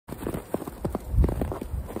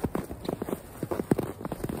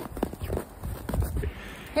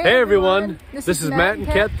Hey everyone, this is Matt and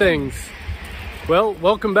Cat Things. Well,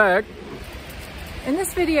 welcome back. In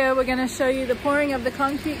this video, we're going to show you the pouring of the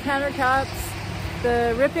concrete countertops,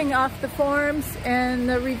 the ripping off the forms, and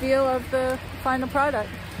the reveal of the final product.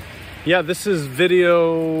 Yeah, this is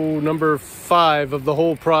video number 5 of the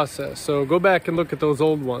whole process, so go back and look at those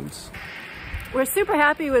old ones. We're super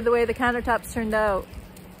happy with the way the countertops turned out.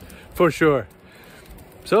 For sure.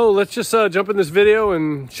 So let's just jump in this video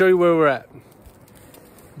and show you where we're at.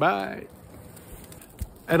 Bye.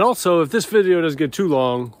 And also, if this video doesn't get too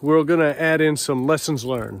long, we're gonna add in some lessons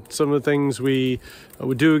learned. Some of the things we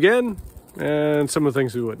would do again, and some of the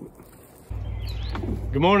things we wouldn't.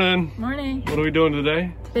 Good morning. Morning. What are we doing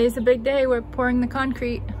today? Today's a big day. We're pouring the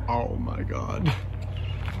concrete. Oh my God.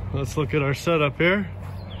 Let's look at our setup here.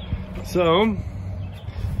 So,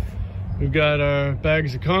 we've got our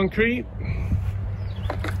bags of concrete,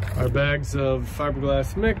 our bags of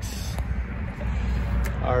fiberglass mix,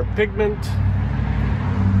 our pigment,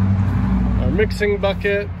 our mixing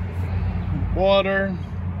bucket, water,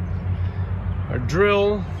 our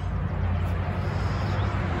drill.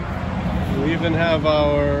 We even have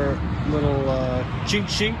our little cheat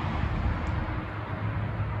sheet.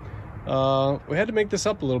 We had to make this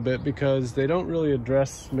up a little bit because they don't really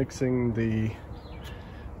address mixing the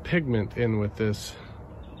pigment in with this,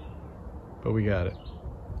 but we got it.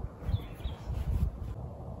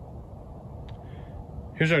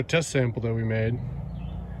 Here's our test sample that we made.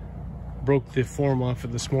 Broke the form off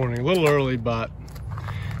it this morning, a little early, but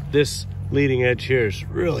this leading edge here is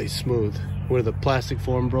really smooth where the plastic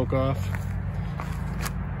form broke off.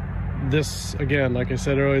 This, again, like I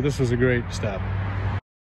said earlier, this was a great step.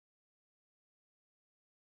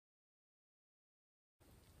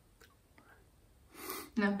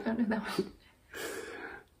 No, don't do that one.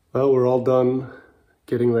 Well, we're all done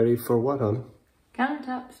getting ready for what, hon?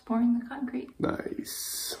 Countertops, pouring the concrete.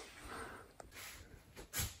 Nice.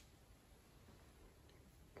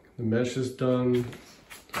 The mesh is done.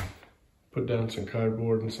 Put down some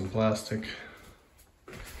cardboard and some plastic.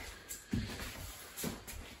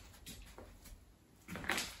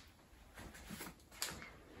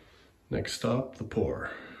 Next stop, the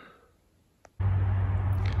pour.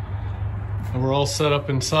 And we're all set up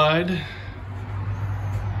inside.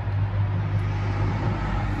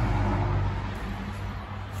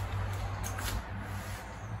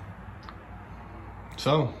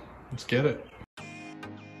 So, let's get it.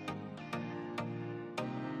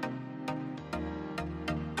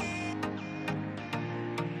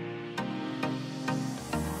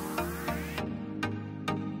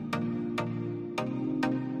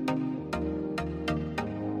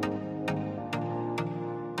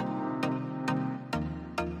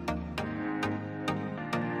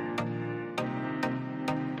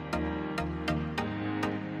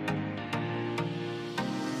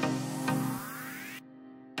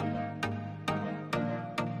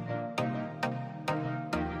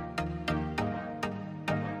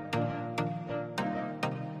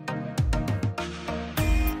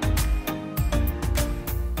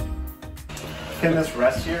 Can this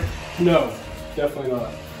rest here? No, definitely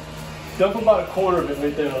not. Dump about a quarter of it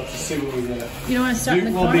right there. Let's just see what we get. You don't want to start in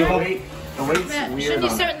the We'll corner? be The weight's Matt, weird. shouldn't you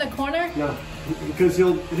start in the corner? No, because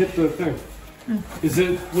he'll hit the thing.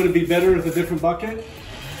 Would it be better with a different bucket?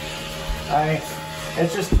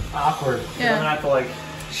 It's just awkward. Yeah. I'm gonna have to like.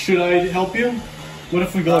 Should I help you? What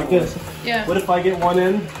if we go like this? Yeah. What if I get one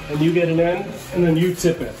end and you get an end and then you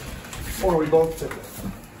tip it? Or we both tip it.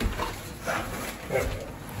 There we go.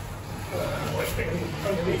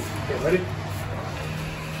 Underneath. Okay, ready?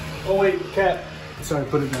 Oh wait, Cat. Sorry,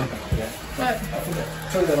 put it down. Yeah. What?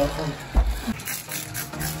 Turn that off.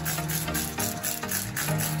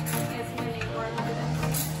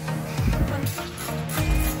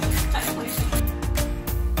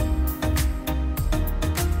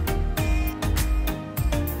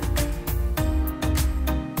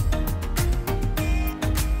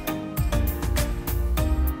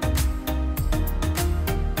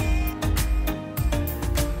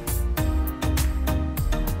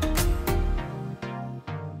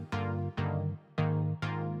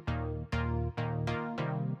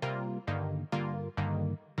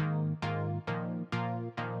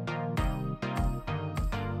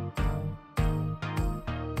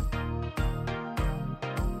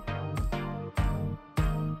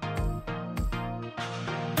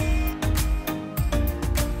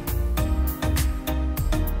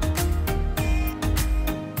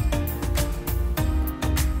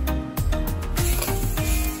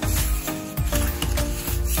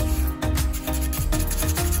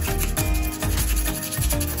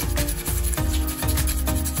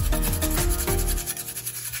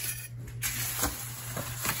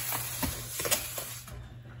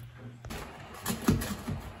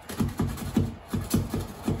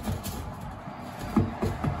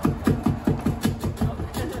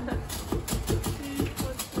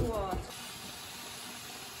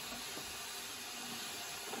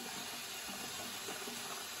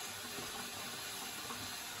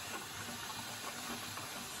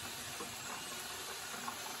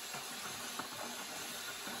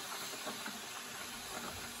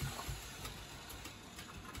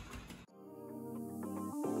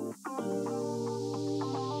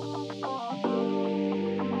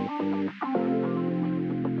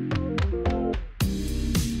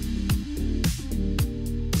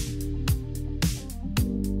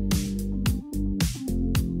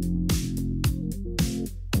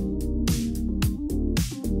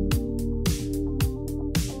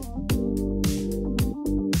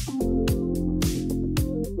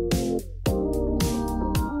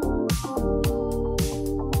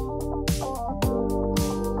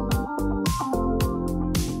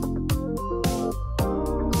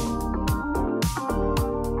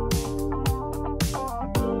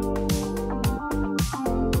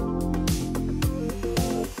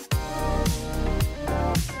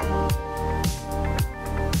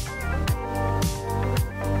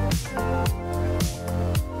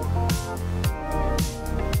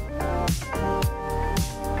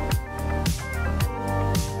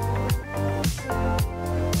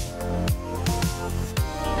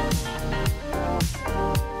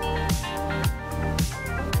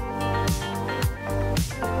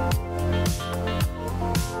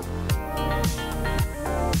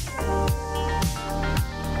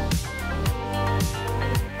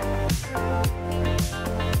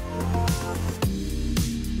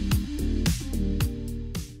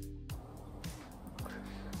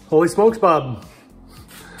 Holy smokes, Bob.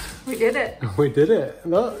 We did it. We did it.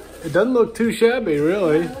 Well, it doesn't look too shabby,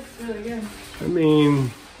 really. Yeah, it looks really good. I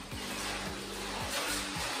mean...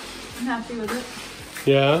 I'm happy with it.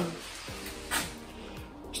 Yeah.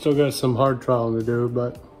 Still got some hard trialing to do,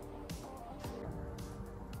 but...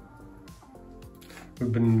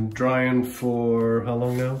 We've been drying for how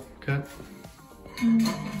long now, Kat?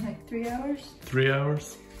 Like 3 hours? 3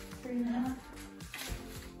 hours? 3.5.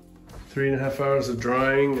 3.5 hours of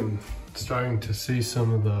drying and starting to see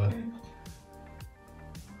some of the,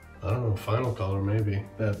 I don't know, final color maybe,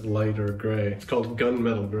 that lighter gray. It's called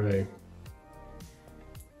gunmetal gray.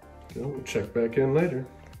 We'll check back in later.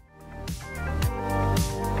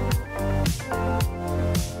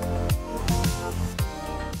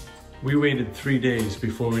 We waited 3 days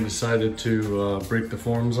before we decided to break the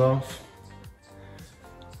forms off.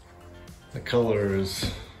 The color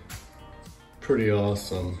is pretty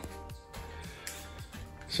awesome.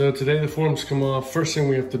 So today the forms come off. First thing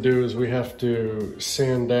we have to do is we have to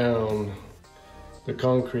sand down the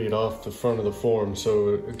concrete off the front of the form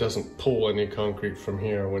so it doesn't pull any concrete from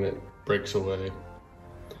here when it breaks away.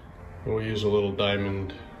 And we'll use a little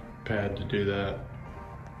diamond pad to do that.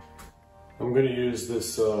 I'm going to use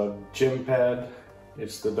this gym pad.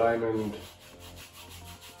 It's the diamond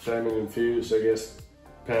infused, I guess,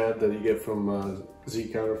 pad that you get from Z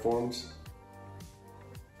Counterforms.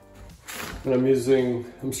 And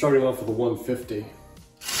I'm starting off with a 150.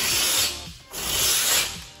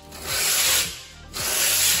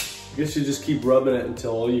 I guess you just keep rubbing it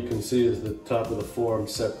until all you can see is the top of the form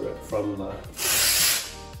separate from the...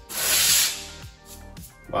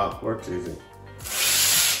 Wow, works easy.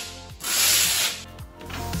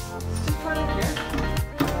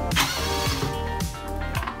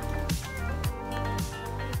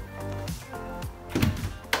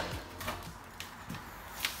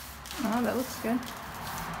 Oh, that looks good.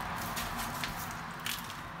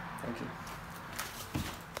 Thank you.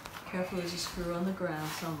 Careful, there's a screw on the ground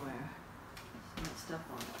somewhere. Don't step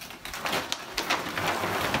on it.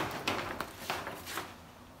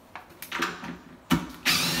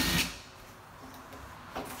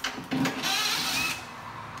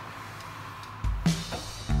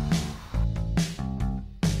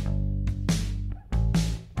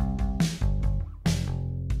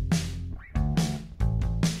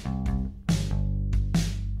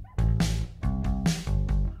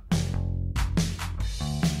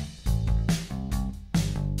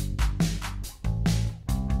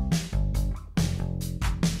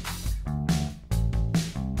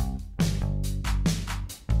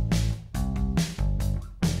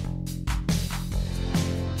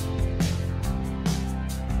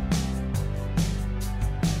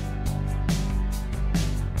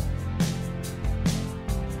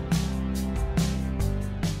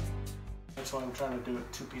 That's why I'm trying to do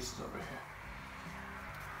it 2 pieces over here.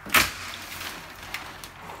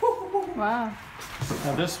 Wow.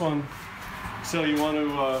 Now this one, so you want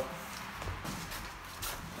to,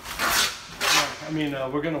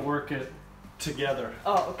 we're going to work it together.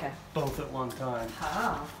 Oh, okay. Both at one time.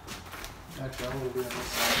 Ah. Actually, I'm going to do it this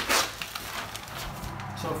side.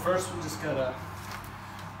 So first we just got to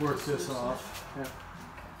work this off. Yeah.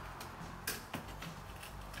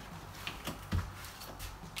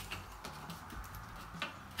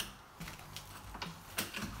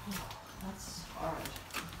 That's hard.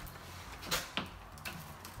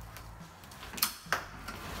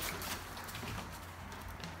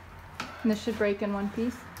 And this should break in one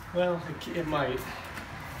piece. Well, it might.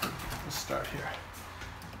 Let's start here.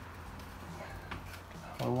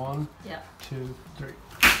 1, Yeah. 2, 3.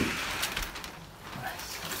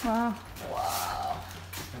 Nice. Wow. Wow.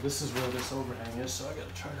 And this is where this overhang is, so I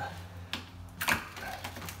gotta try to.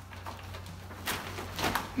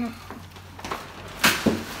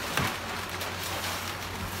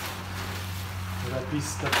 That piece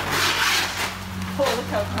stuck. Oh, look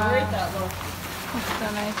how great that looks. That's so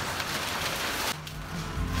nice.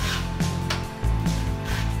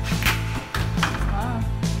 Wow.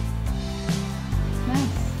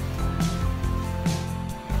 Nice.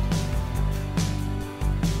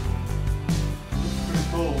 Pretty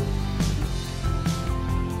cool.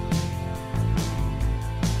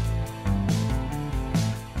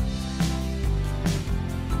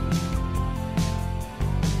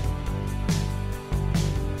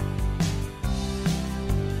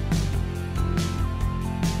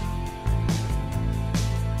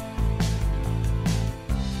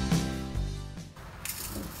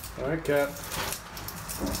 All right, Kat.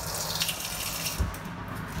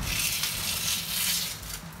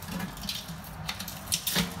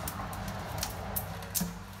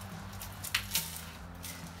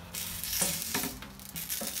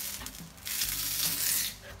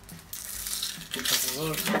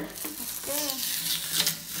 look.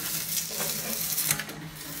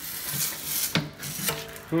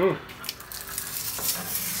 Don't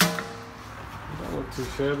look too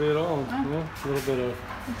shabby at all. Oh. Yeah, a little bit of.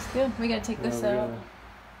 Looks good. We gotta take this out.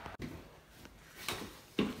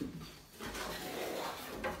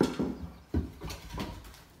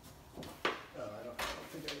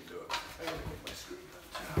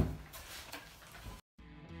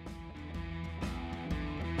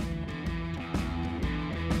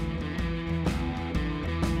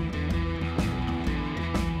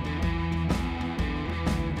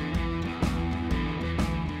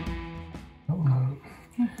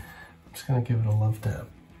 I'm just gonna give it a love tap.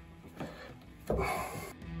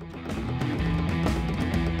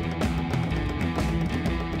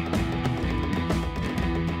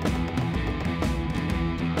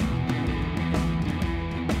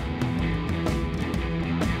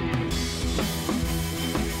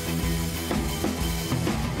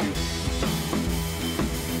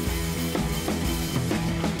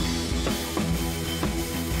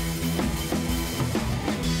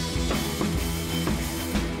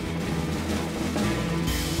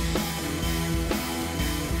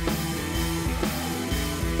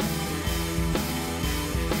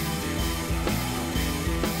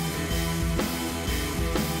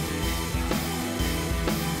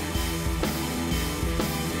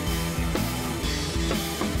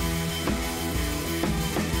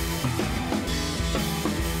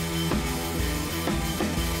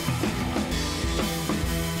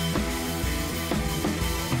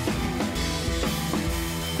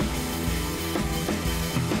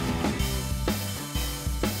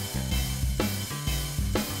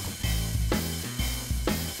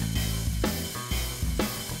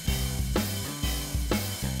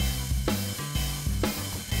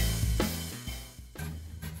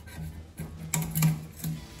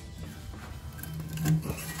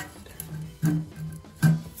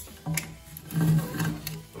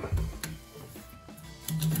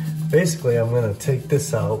 Basically, I'm going to take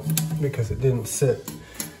this out because it didn't sit.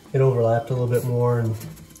 It overlapped a little bit more and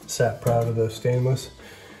sat proud of the stainless.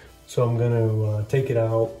 So I'm going to take it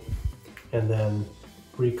out and then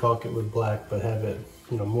recaulk it with black, but have it,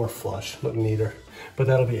 you know, more flush, look neater. But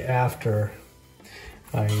that'll be after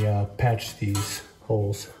I patch these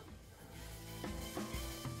holes.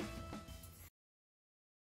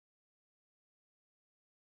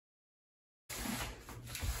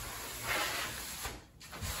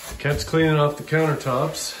 Cat's cleaning off the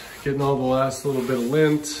countertops, getting all the last little bit of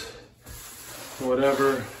lint,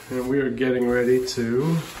 whatever, and we are getting ready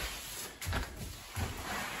to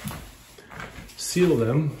seal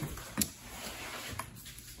them.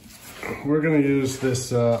 We're going to use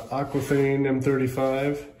this Aquafane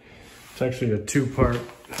M35. It's actually a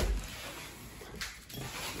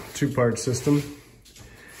two-part system,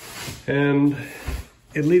 and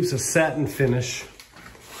it leaves a satin finish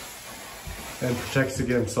and protects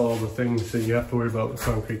against all the things that you have to worry about with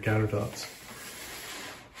concrete countertops.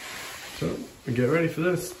 So, get ready for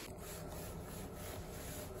this.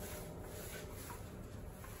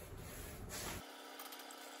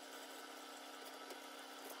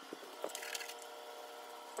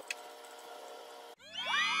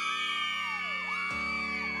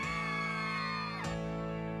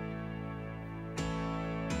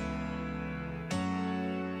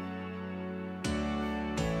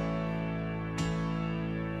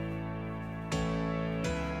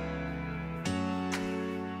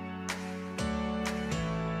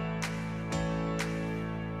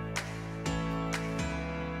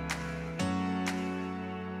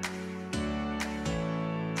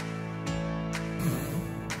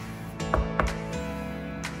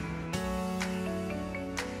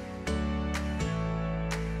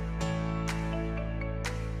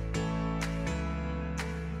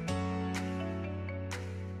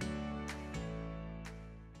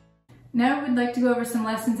 Now we'd like to go over some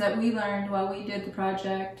lessons that we learned while we did the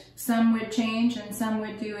project. Some would change and some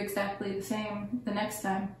would do exactly the same the next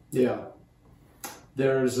time. Yeah.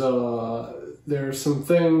 There's some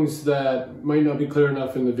things that might not be clear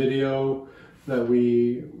enough in the video that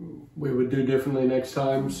we would do differently next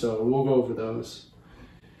time, so we'll go over those.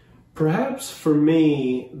 Perhaps for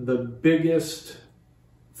me, the biggest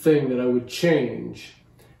thing that I would change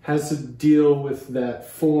has to deal with that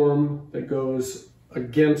form that goes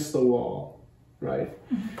against the wall, right?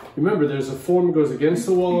 Remember, there's a form that goes against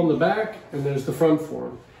the wall on the back, and there's the front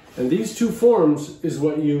form. And these two forms is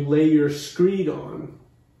what you lay your screed on.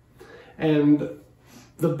 And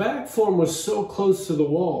the back form was so close to the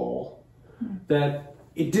wall that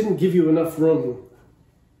it didn't give you enough room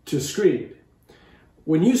to screed.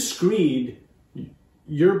 When you screed,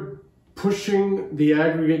 you're pushing the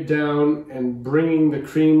aggregate down and bringing the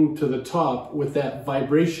cream to the top with that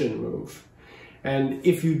vibration move. And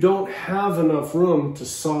if you don't have enough room to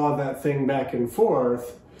saw that thing back and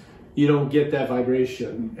forth, you don't get that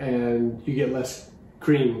vibration and you get less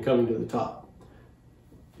cream coming to the top.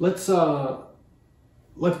 Let's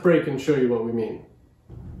break and show you what we mean.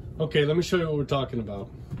 Okay, let me show you what we're talking about.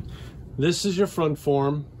 This is your front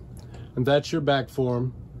form, and that's your back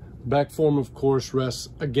form. The back form, of course, rests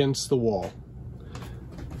against the wall.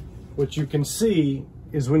 What you can see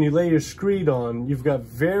is when you lay your screed on, you've got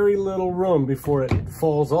very little room before it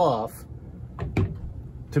falls off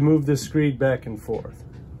to move this screed back and forth.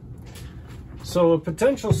 So a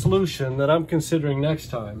potential solution that I'm considering next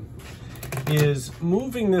time is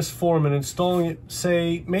moving this form and installing it,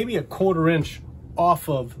 say, maybe a 1/4 inch off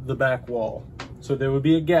of the back wall. So there would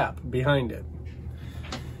be a gap behind it.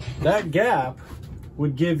 That gap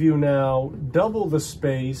would give you now double the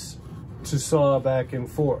space to saw back and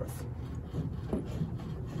forth,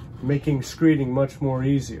 making screeding much more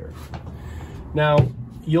easier. Now,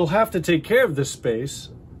 you'll have to take care of this space.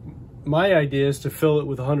 My idea is to fill it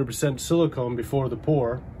with 100% silicone before the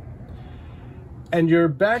pour. And your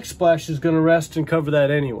backsplash is going to rest and cover that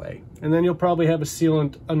anyway. And then you'll probably have a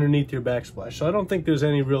sealant underneath your backsplash. So I don't think there's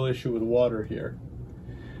any real issue with water here.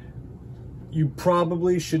 You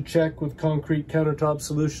probably should check with Concrete Countertop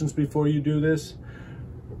Solutions before you do this.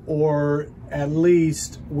 Or at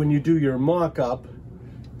least when you do your mock-up,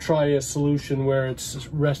 try a solution where it's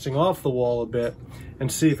resting off the wall a bit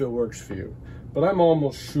and see if it works for you. But I'm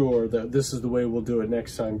almost sure that this is the way we'll do it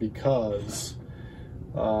next time, because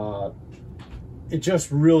it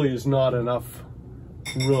just really is not enough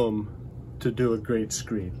room to do a great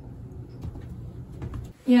screed.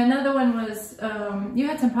 Yeah, another one was, you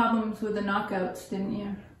had some problems with the knockouts, didn't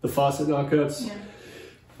you? The faucet knockouts? Yeah.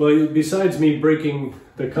 Well, besides me breaking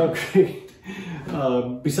the concrete,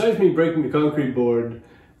 board,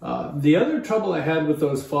 the other trouble I had with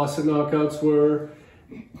those faucet knockouts were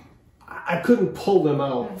I couldn't pull them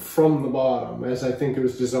out from the bottom as I think it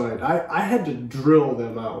was designed. I had to drill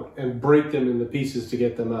them out and break them into pieces to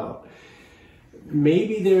get them out.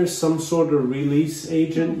 Maybe there's some sort of release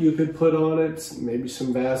agent you could put on it, maybe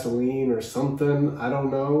some Vaseline or something, I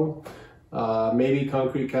don't know. Maybe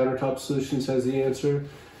Concrete Countertop Solutions has the answer.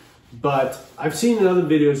 But I've seen in other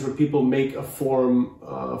videos where people make a form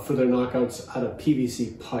for their knockouts out of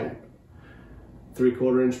PVC pipe.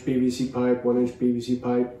 3/4 inch PVC pipe, 1 inch PVC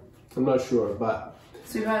pipe. I'm not sure, but...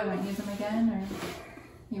 So you probably wouldn't use them again,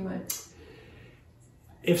 or you would?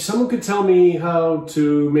 If someone could tell me how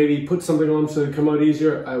to maybe put something on so they come out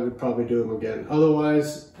easier, I would probably do them again.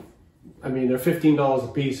 Otherwise, I mean, they're $15 a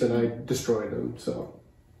piece and I destroyed them, so.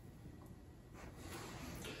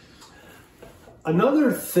 Another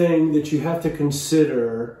thing that you have to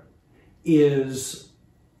consider is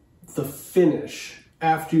the finish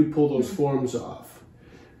after you pull those forms off.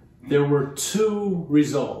 There were two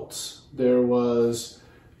results. There was,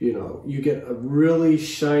 you know, you get a really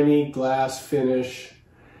shiny glass finish,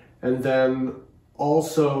 and then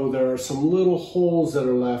also there are some little holes that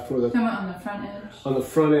are left where Come on the front edge. On the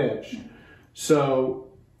front edge. Yeah. So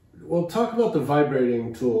we'll talk about the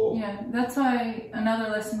vibrating tool. Yeah, that's why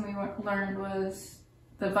another lesson we learned was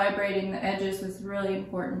the vibrating the edges was really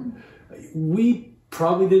important. We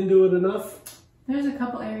probably didn't do it enough. There's a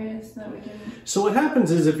couple areas that we didn't. So what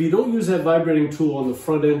happens is if you don't use that vibrating tool on the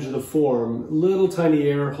front edge of the form, little tiny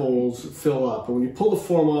air holes fill up. And when you pull the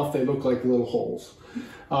form off, they look like little holes.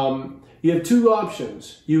 You have two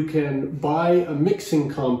options. You can buy a mixing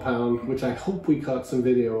compound, which I hope we caught some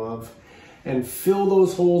video of, and fill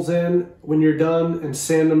those holes in when you're done and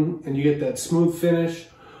sand them and you get that smooth finish,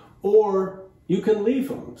 or you can leave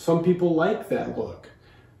them. Some people like that look.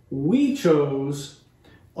 We chose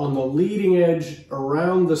on the leading edge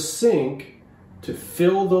around the sink to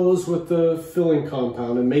fill those with the filling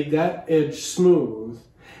compound and make that edge smooth.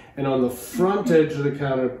 And on the front edge of the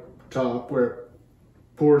countertop where it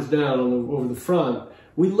pours down over the front,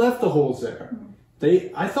 we left the holes there.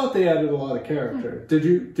 I thought they added a lot of character. Did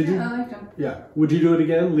you? Yeah, I liked them. Yeah. Would you do it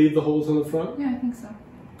again? Leave the holes on the front? Yeah, I think so.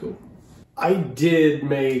 Cool. I did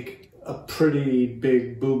make a pretty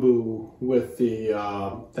big boo-boo with the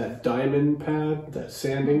that diamond pad, that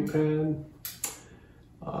sanding pad.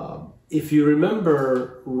 If you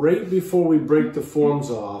remember, right before we break the forms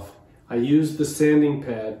off, I used the sanding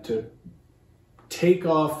pad to take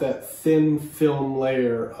off that thin film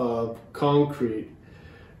layer of concrete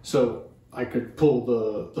so I could pull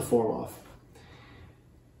the form off.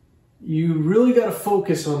 You really got to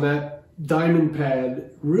focus on that diamond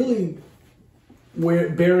pad really we're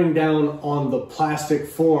bearing down on the plastic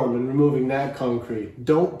form and removing that concrete.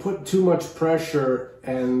 Don't put too much pressure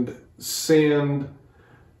and sand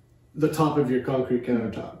the top of your concrete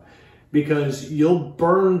countertop, because you'll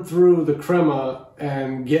burn through the crema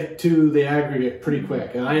and get to the aggregate pretty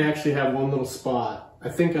quick. And I actually have one little spot. I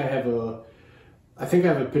think I have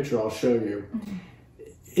a picture I'll show you.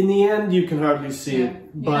 In the end, you can hardly see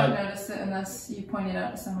it, but you don't notice it unless you point it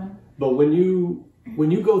out to someone. But when you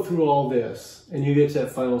go through all this and you get to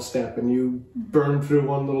that final step and you burn through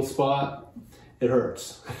one little spot, it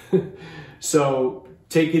hurts. So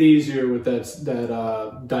take it easier with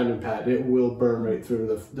that diamond pad. It will burn right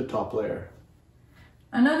through the top layer.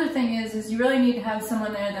 Another thing is you really need to have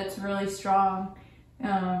someone there that's really strong.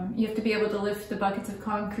 You have to be able to lift the buckets of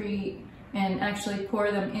concrete and actually pour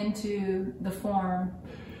them into the form,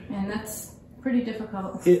 and that's pretty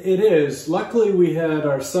difficult. It is. Luckily, we had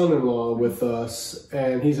our son-in-law with us,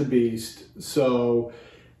 and he's a beast. So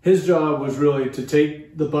his job was really to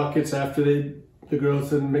take the buckets after the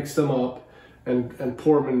girls had mixed them up and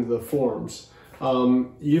pour them into the forms.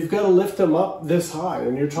 You've got to lift them up this high,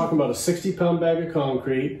 and you're talking about a 60-pound bag of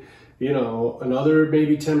concrete, you know, another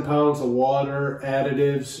maybe 10 pounds of water,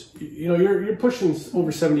 additives. You know, you're pushing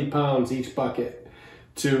over 70 pounds each bucket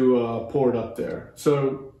to pour it up there.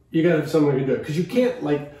 So you got to have someone who can do it, because you can't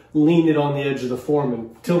like lean it on the edge of the form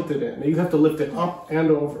and tilt it in. You have to lift it up and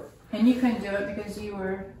over. And you couldn't do it because you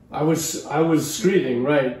were... I was screeding,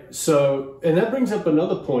 right? So, and that brings up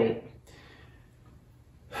another point.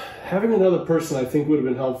 Having another person, I think, would have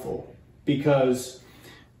been helpful, because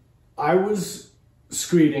I was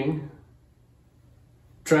screeding,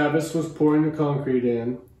 Travis was pouring the concrete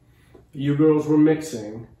in, you girls were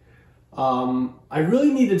mixing. I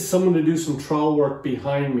really needed someone to do some trowel work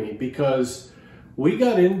behind me, because we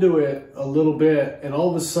got into it a little bit, and all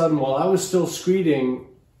of a sudden, while I was still screeding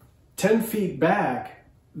 10 feet back,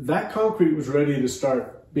 that concrete was ready to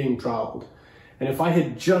start being troweled. And if I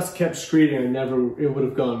had just kept screeding,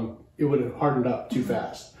 it would have hardened up too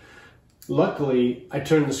fast. Luckily, I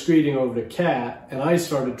turned the screeding over to Kat and I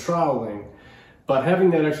started troweling, but having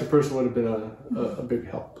that extra person would have been a big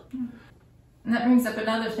help. And that brings up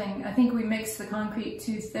another thing. I think we mixed the concrete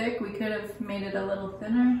too thick. We could have made it a little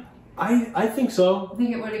thinner. I think so. I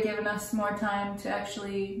think it would have given us more time to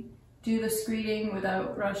actually do the screeding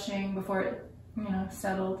without rushing before it, you know,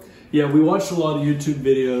 settled. Yeah, we watched a lot of YouTube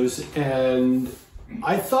videos, and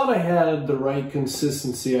I thought I had the right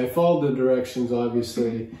consistency. I followed the directions,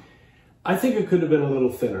 obviously. I think it could have been a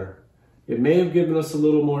little thinner. It may have given us a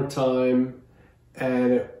little more time,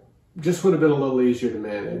 and it just would have been a little easier to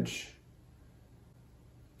manage.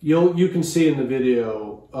 You can see in the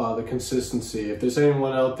video the consistency. If there's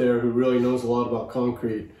anyone out there who really knows a lot about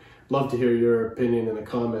concrete, love to hear your opinion in the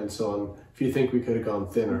comments on if you think we could have gone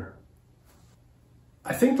thinner.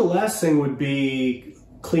 I think the last thing would be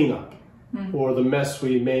cleanup, or the mess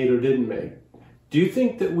we made or didn't make. Do you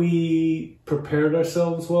think that we prepared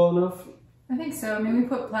ourselves well enough? I think so. I mean, we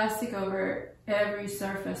put plastic over every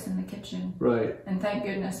surface in the kitchen. Right. And thank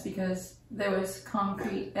goodness, because there was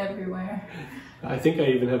concrete everywhere. I think I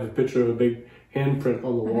even have a picture of a big handprint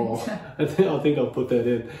on the wall. I think I'll put that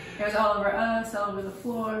in. It was all over us, all over the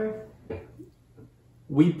floor.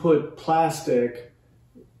 We put plastic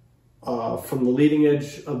from the leading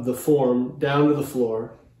edge of the form down to the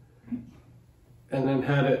floor, and then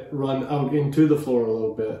had it run out into the floor a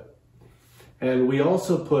little bit. And we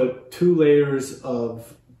also put 2 layers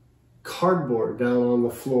of cardboard down on the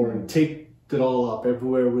floor and taped it all up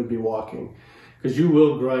everywhere we'd be walking. Because you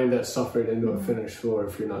will grind that stuff right into a finished floor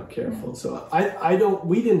if you're not careful. So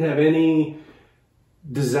we didn't have any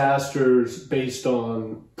disasters based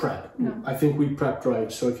on prep. No. I think we prepped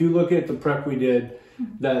right. So if you look at the prep we did,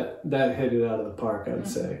 that hit it out of the park, I would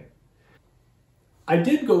say. I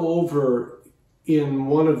did go over in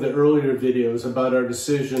one of the earlier videos about our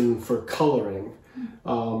decision for coloring.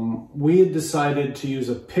 We had decided to use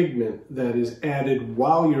a pigment that is added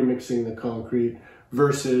while you're mixing the concrete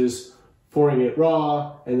versus pouring it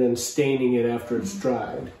raw and then staining it after it's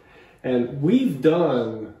dried. And we've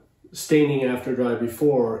done staining after dry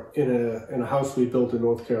before in a house we built in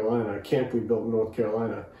North Carolina, a camp we built in North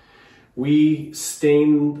Carolina. We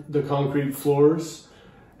stained the concrete floors,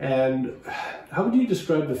 and how would you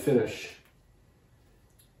describe the finish?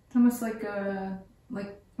 It's almost like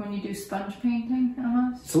when you do sponge painting,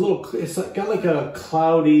 almost. It's got like a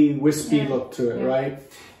cloudy, wispy look to it, right?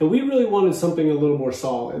 And we really wanted something a little more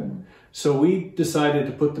solid. So we decided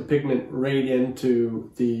to put the pigment right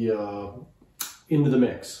into the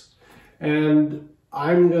mix. And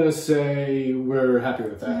I'm gonna say we're happy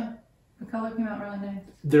with that. The color came out really nice.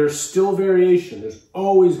 There's still variation. There's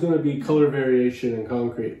always going to be color variation in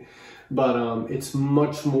concrete, but it's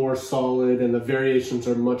much more solid, and the variations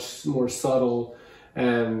are much more subtle,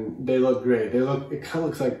 and they look great. It kind of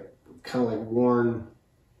looks like worn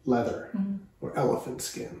leather or elephant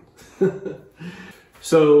skin.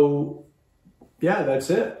 So yeah,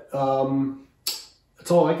 that's it.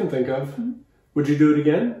 That's all I can think of. Would you do it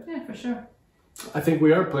again? Yeah, for sure. I think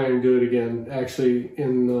we are planning to do it again, actually,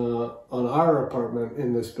 on our apartment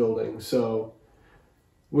in this building. So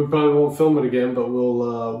we probably won't film it again, but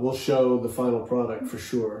we'll show the final product for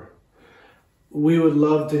sure. We would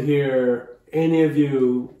love to hear any of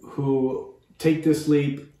you who take this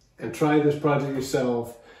leap and try this project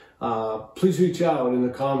yourself. Please reach out in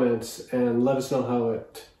the comments and let us know how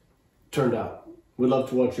it turned out. We'd love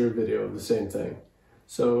to watch your video of the same thing.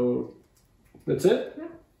 So that's it. Yeah.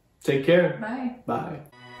 Take care. Bye. Bye.